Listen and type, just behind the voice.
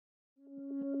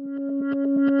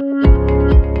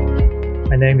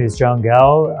name is John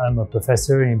Kao. I'm a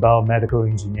professor in biomedical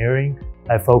engineering.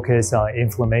 I focus on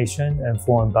inflammation and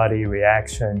foreign body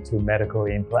reaction to medical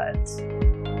implants.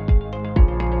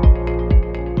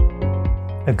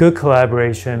 A good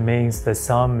collaboration means the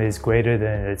sum is greater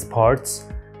than its parts,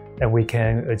 and we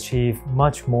can achieve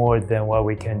much more than what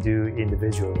we can do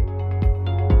individually.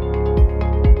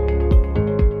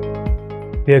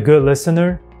 Be a good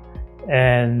listener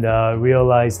and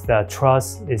realize that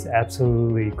trust is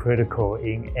absolutely critical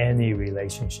in any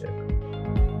relationship.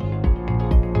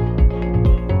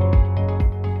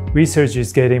 Research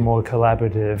is getting more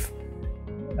collaborative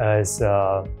as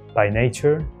by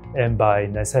nature and by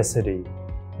necessity.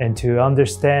 And to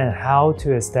understand how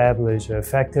to establish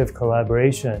effective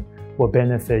collaboration will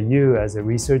benefit you as a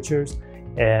researcher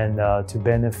and to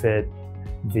benefit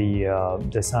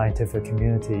the scientific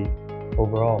community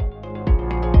overall.